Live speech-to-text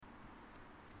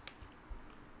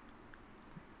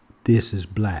This is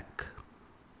Black.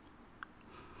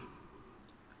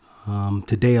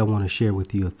 Today I want to share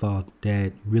with you a thought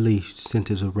that really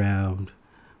centers around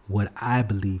what I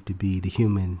believe to be the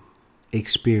human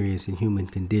experience and human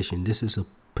condition. This is a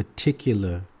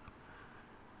particular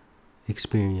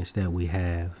experience that we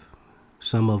have.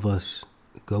 Some of us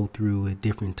go through at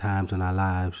different times in our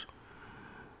lives,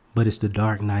 but it's the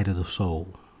dark night of the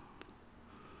soul.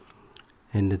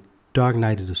 And the dark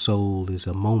night of the soul is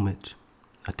a moment,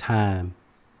 a time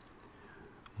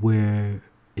where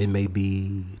it may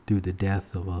be through the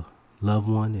death of a loved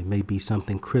one. It may be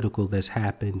something critical that's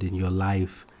happened in your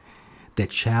life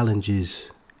that challenges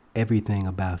everything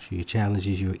about you. It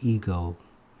challenges your ego.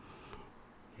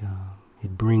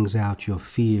 It brings out your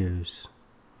fears,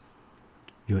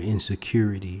 your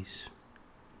insecurities.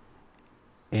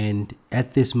 And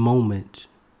at this moment,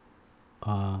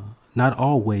 not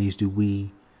always do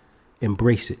we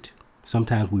embrace it.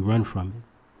 Sometimes we run from it.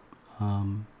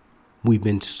 We've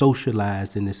been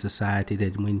socialized in this society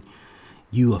that when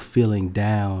you are feeling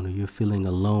down or you're feeling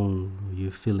alone or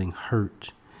you're feeling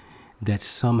hurt, that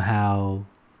somehow,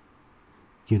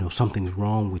 something's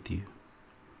wrong with you.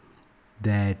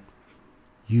 That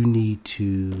you need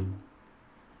to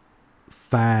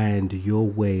find your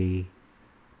way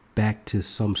back to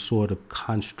some sort of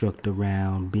construct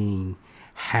around being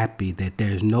happy, that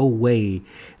there's no way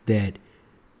that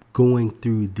going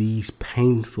through these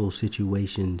painful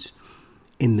situations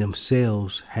in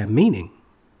themselves have meaning.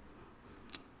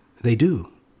 They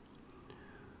do.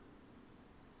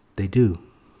 They do.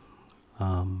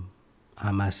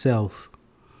 I myself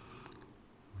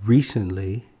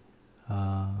recently,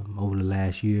 over the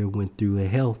last year, went through a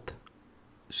health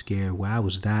scare where I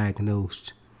was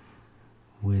diagnosed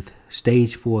with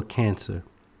stage 4 cancer.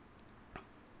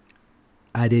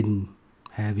 I didn't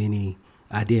have any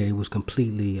idea. I was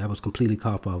completely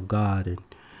caught off guard,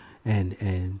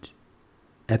 and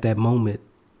at that moment,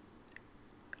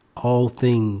 all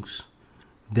things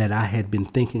that I had been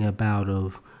thinking about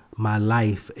of my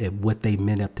life and what they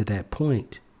meant up to that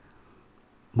point,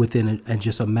 within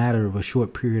just a matter of a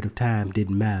short period of time,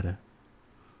 didn't matter.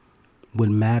 What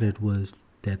mattered was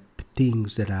that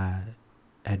things that I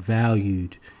had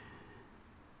valued,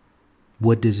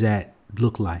 what does that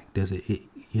look like? Does it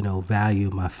value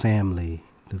my family,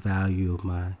 the value of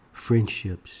my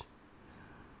friendships,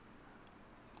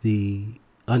 the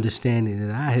understanding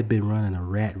that I had been running a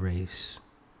rat race.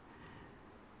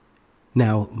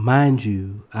 Now, mind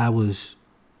you, I was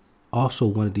also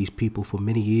one of these people for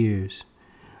many years.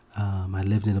 I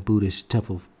lived in a Buddhist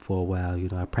temple for a while.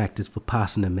 I practiced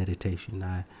Vipassana meditation.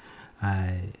 I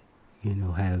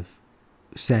have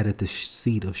sat at the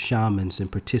seat of shamans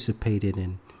and participated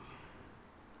in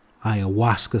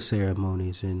ayahuasca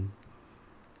ceremonies, and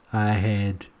I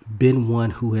had been one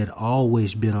who had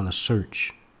always been on a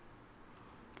search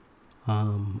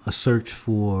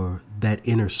for that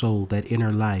inner soul, that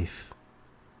inner life.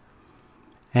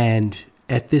 And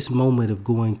at this moment of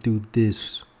going through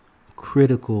this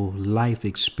critical life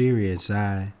experience,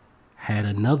 I had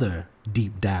another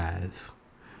deep dive.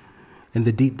 And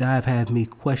the deep dive had me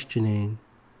questioning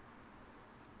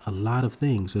a lot of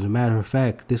things. As a matter of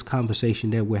fact, this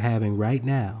conversation that we're having right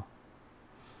now,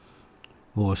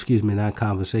 or excuse me, not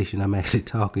conversation, I'm actually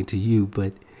talking to you,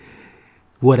 but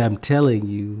what I'm telling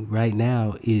you right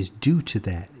now is due to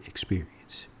that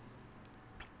experience.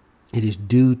 It is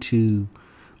due to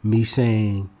me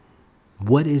saying,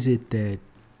 what is it that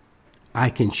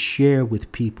I can share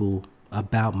with people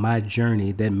about my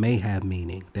journey that may have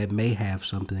meaning, that may have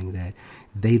something that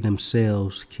they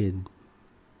themselves can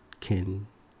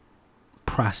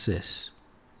process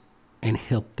and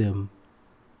help them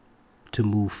to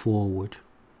move forward,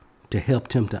 to help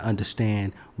them to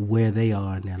understand where they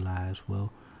are in their lives.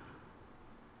 Well,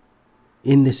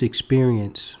 in this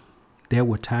experience, there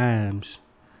were times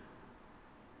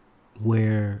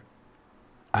where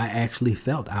I actually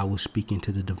felt I was speaking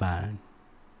to the divine.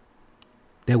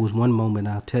 There was one moment,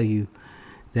 I'll tell you,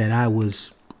 that I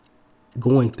was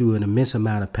going through an immense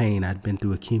amount of pain. I'd been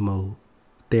through a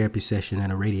chemotherapy session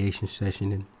and a radiation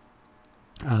session, and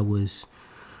I was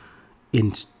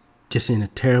in a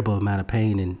terrible amount of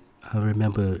pain. And I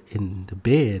remember laying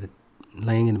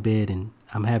in the bed, and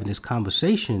I'm having this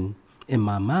conversation in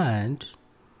my mind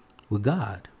with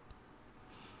God.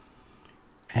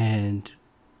 And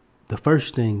the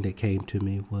first thing that came to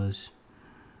me was,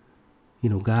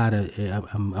 God,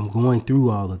 I'm going through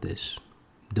all of this.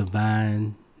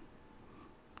 Divine,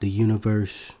 the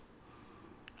universe,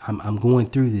 I'm going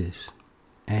through this.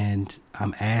 And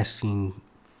I'm asking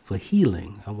for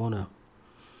healing.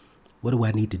 What do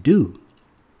I need to do?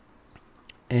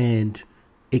 And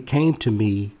it came to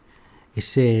me It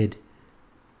said,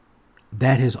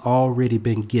 that has already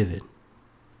been given.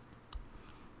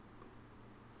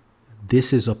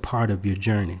 This is a part of your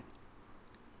journey.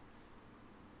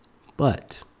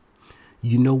 But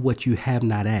you know what you have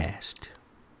not asked.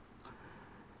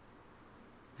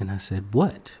 And I said,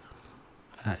 what?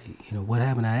 What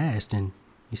haven't I asked? And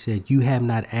he said, you have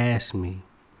not asked me,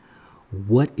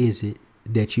 what is it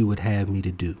that you would have me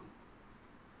to do?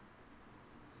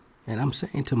 And I'm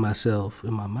saying to myself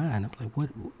in my mind, I'm like, what?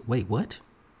 Wait, what?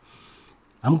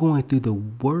 I'm going through the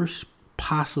worst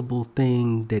possible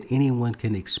thing that anyone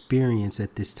can experience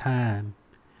at this time.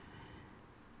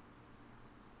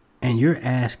 And you're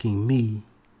asking me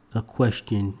a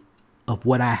question of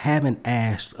what I haven't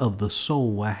asked of the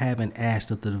soul. I haven't asked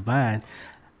of the divine.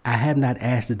 I have not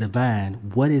asked the divine,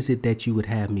 what is it that you would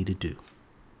have me to do?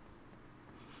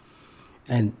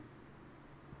 And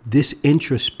this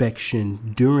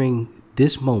introspection during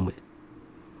this moment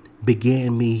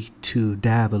began me to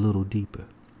dive a little deeper.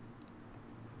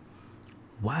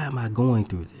 Why am I going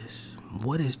through this?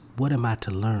 What am I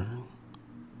to learn?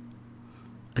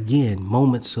 Again,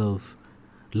 moments of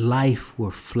life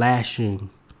were flashing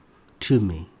to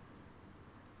me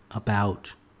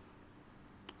about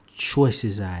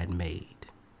choices I had made,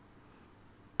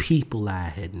 people I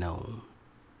had known,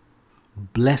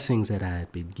 blessings that I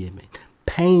had been given,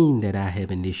 pain that I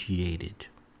have initiated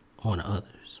on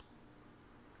others.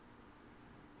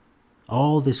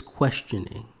 All this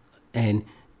questioning, and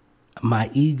my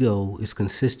ego is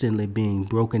consistently being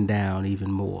broken down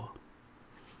even more.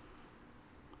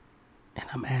 And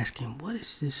I'm asking, what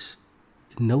is this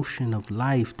notion of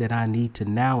life that I need to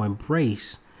now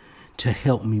embrace to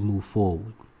help me move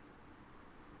forward?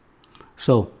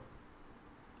 So,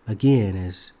 again,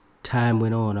 as time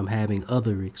went on, I'm having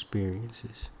other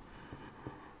experiences.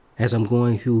 As I'm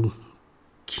going through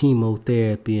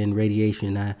chemotherapy and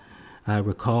radiation, I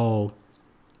recall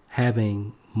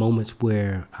having moments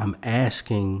where I'm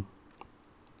asking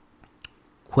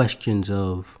questions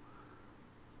of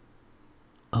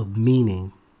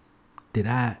meaning. Did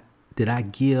I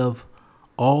give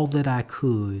all that I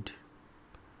could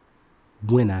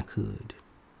when I could?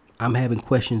 I'm having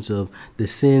questions of the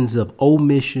sins of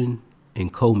omission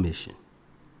and commission.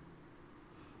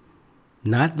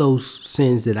 Not those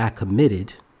sins that I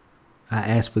committed. I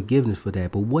ask forgiveness for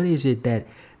that. But what is it that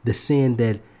the sin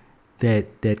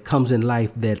that comes in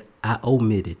life that I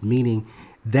omitted, meaning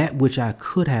that which I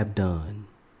could have done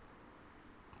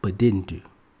but didn't do?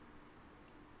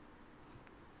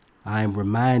 I am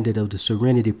reminded of the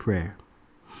serenity prayer.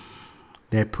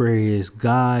 That prayer is,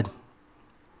 God,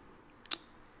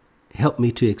 help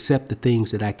me to accept the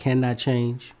things that I cannot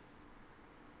change.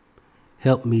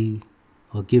 Help me,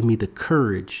 or give me the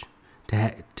courage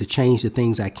to change the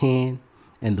things I can,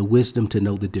 and the wisdom to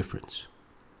know the difference.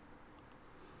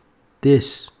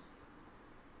 This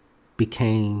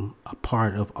became a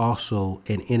part of also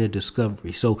an inner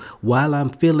discovery. So while I'm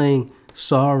feeling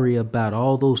sorry about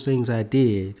all those things I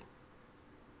did,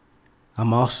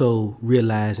 I'm also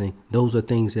realizing those are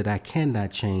things that I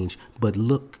cannot change, but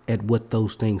look at what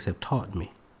those things have taught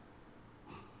me.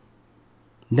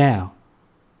 Now,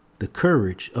 the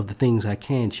courage of the things I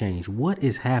can change. What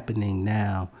is happening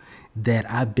now that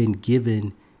I've been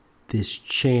given this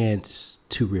chance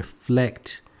to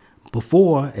reflect?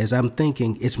 Before, as I'm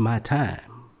thinking, it's my time.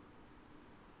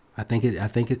 I'm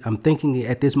thinking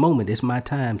at this moment, it's my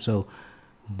time. So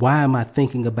why am I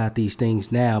thinking about these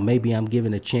things now? Maybe I'm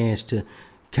given a chance to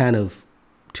kind of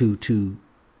to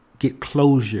get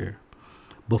closure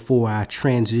before I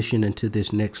transition into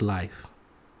this next life.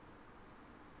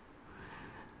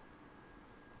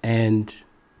 And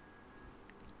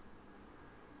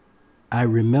I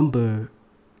remember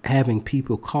having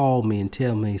people call me and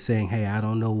tell me, saying, hey, I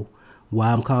don't know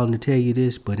why I'm calling to tell you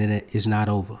this, but it's not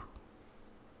over.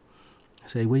 I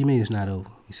say, what do you mean it's not over?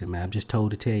 He said, man, I'm just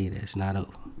told to tell you that it's not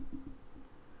over.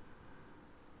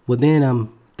 Well, then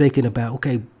I'm thinking about,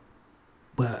 okay,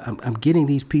 well, I'm getting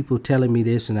these people telling me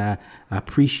this, and I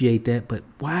appreciate that, but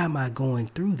why am I going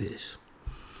through this?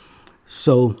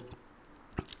 So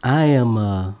I am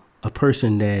a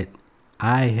person that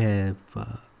I have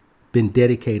been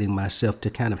dedicating myself to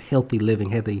kind of healthy living,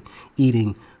 healthy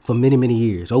eating for many, many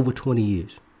years, over 20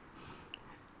 years.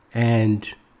 And,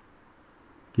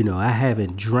 I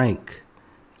haven't drank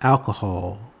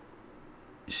alcohol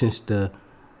since the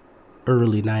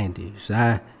early 90s.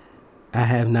 I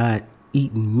have not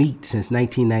eaten meat since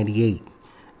 1998.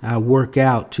 I work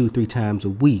out 2-3 times a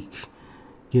week.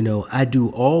 I do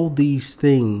all these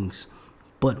things,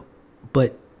 but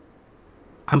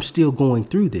I'm still going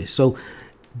through this. So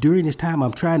during this time,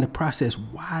 I'm trying to process,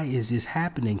 why is this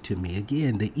happening to me?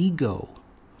 Again, the ego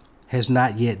has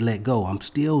not yet let go. I'm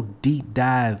still deep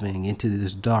diving into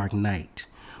this dark night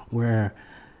where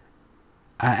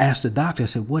I asked the doctor, I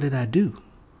said, what did I do?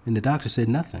 And the doctor said,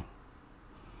 nothing.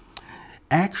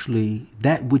 Actually,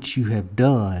 that which you have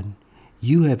done,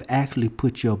 you have actually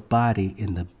put your body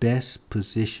in the best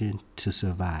position to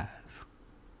survive.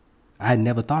 I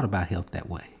never thought about health that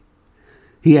way.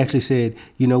 He actually said,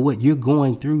 you know what, you're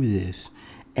going through this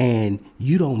and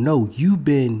you don't know, you've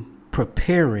been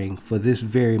preparing for this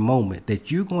very moment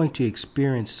that you're going to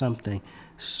experience something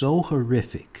so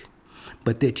horrific,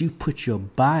 but that you put your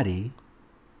body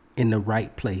in the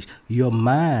right place, your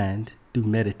mind through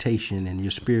meditation and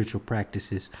your spiritual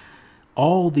practices.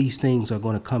 All these things are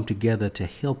going to come together to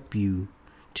help you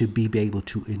to be able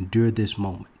to endure this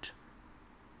moment.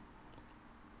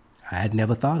 I had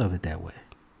never thought of it that way.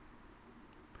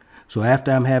 So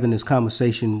after I'm having this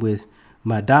conversation with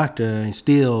my doctor, and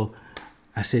still,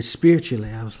 I said spiritually,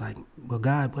 I was like, well,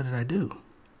 God, what did I do?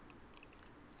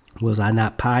 Was I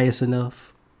not pious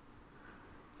enough?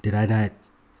 Did I not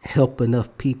help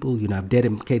enough people? You know, I've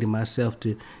dedicated myself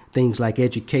to things like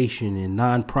education and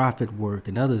nonprofit work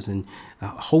and others, and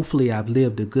hopefully I've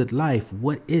lived a good life.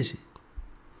 What is it?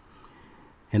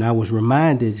 And I was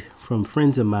reminded from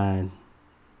friends of mine,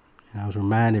 and I was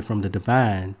reminded from the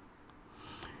divine,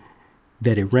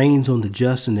 that it rains on the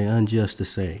just and the unjust the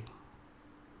same.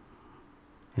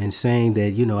 And saying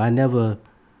that, you know,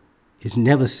 it's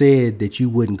never said that you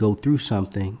wouldn't go through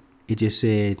something. It just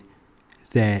said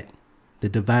that the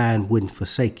divine wouldn't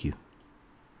forsake you.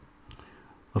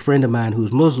 A friend of mine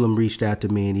who's Muslim reached out to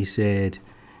me and he said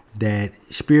that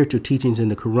spiritual teachings in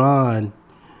the Quran,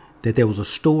 that there was a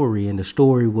story, and the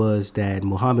story was that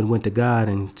Muhammad went to God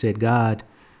and said, God,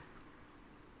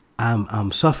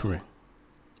 I'm suffering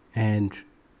and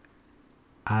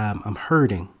I'm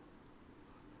hurting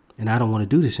and I don't want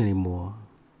to do this anymore.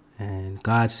 And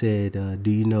God said,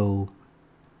 do you know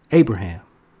Abraham?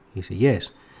 He said, yes.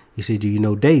 He said, do you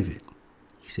know David?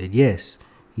 He said, yes.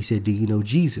 He said, do you know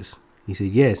Jesus? He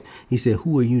said, yes. He said,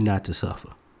 who are you not to suffer?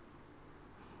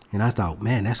 And I thought,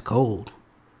 man, that's cold.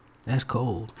 That's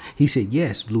cold. He said,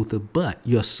 yes, Luther, but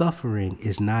your suffering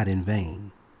is not in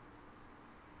vain.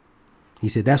 He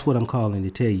said, that's what I'm calling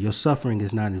to tell you. Your suffering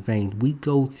is not in vain. We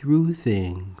go through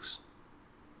things,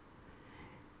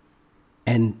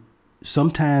 and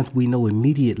sometimes we know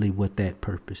immediately what that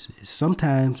purpose is.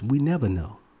 Sometimes we never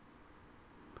know.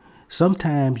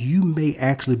 Sometimes you may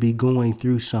actually be going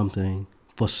through something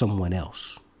for someone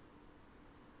else.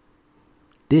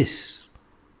 This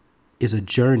is a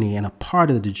journey and a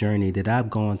part of the journey that I've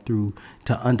gone through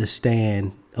to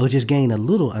understand, or just gain a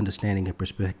little understanding and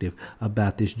perspective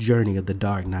about this journey of the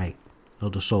dark night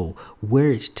of the soul,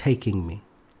 where it's taking me.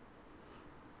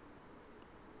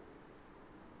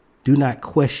 Do not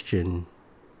question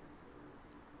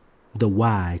the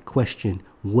why. Question,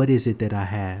 what is it that I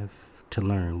have to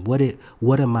learn?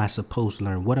 What am I supposed to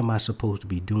learn? What am I supposed to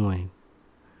be doing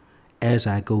as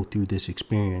I go through this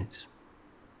experience?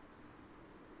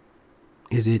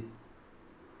 Is it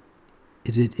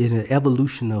an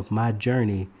evolution of my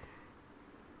journey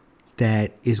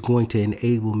that is going to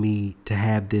enable me to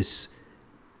have this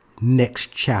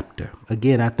next chapter?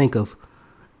 Again, I think of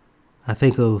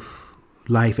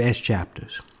life as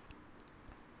chapters.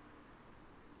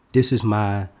 This is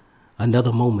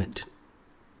another moment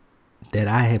that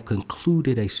I have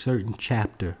concluded a certain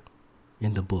chapter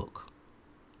in the book.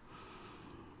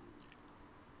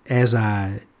 As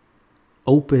I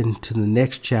open to the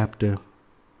next chapter,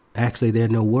 actually there are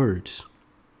no words.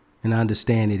 And I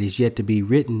understand it is yet to be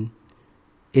written.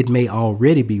 It may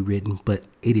already be written, but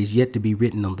it is yet to be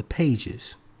written on the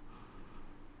pages.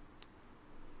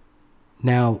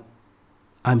 Now,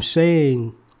 I'm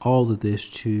saying all of this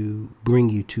to bring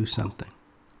you to something.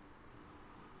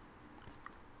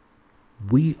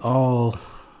 We all,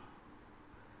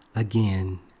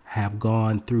 again, have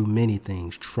gone through many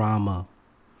things: trauma,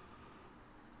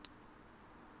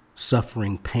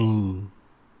 suffering, pain.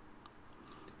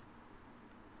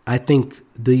 I think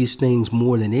these things,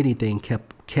 more than anything,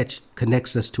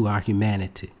 connects us to our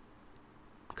humanity,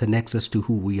 connects us to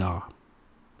who we are.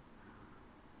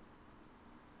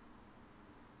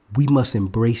 We must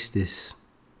embrace this.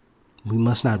 We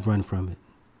must not run from it.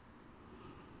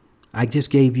 I just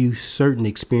gave you certain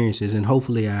experiences, and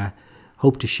hopefully I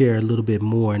hope to share a little bit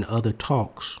more in other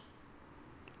talks.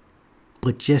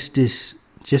 But just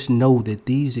know that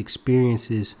these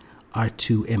experiences are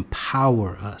to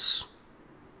empower us,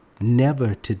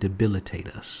 never to debilitate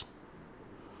us.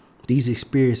 These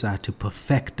experiences are to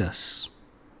perfect us.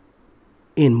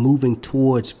 in moving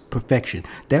towards perfection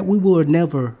that we will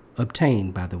never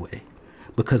obtain, by the way,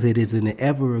 because it is an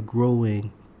ever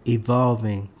growing,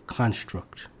 evolving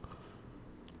construct.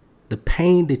 The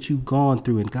pain that you've gone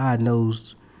through, and God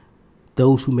knows,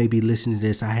 those who may be listening to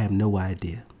this, I have no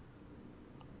idea.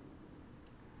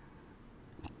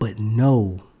 But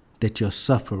know that your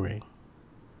suffering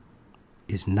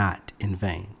is not in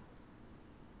vain.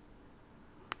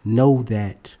 Know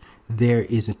that there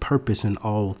is a purpose in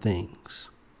all things.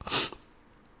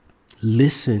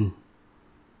 Listen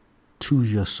to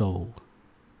your soul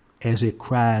as it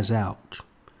cries out.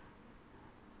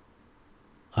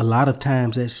 A lot of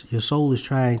times that's your soul is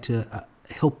trying to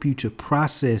help you to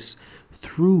process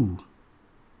through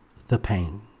the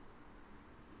pain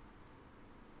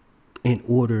in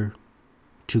order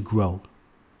to grow.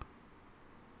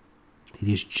 It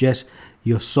is just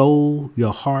your soul,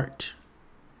 your heart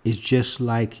is just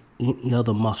like any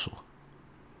other muscle.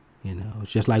 You know,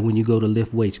 it's just like when you go to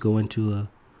lift weights, go into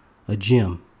a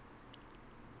gym.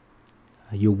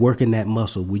 You're working that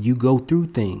muscle. When you go through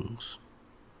things,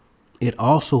 it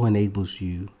also enables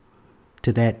you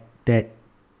to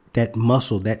that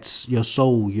muscle, that's your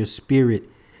soul, your spirit,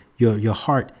 your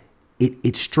heart.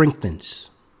 It strengthens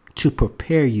to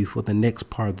prepare you for the next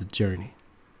part of the journey.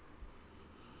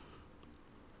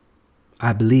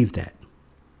 I believe that.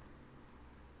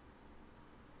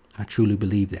 I truly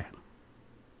believe that.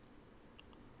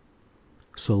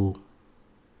 So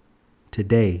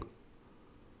today,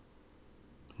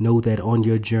 know that on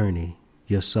your journey,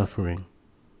 your suffering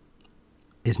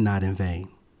is not in vain.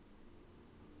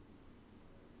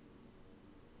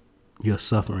 Your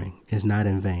suffering is not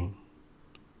in vain.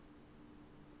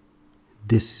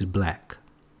 This is black.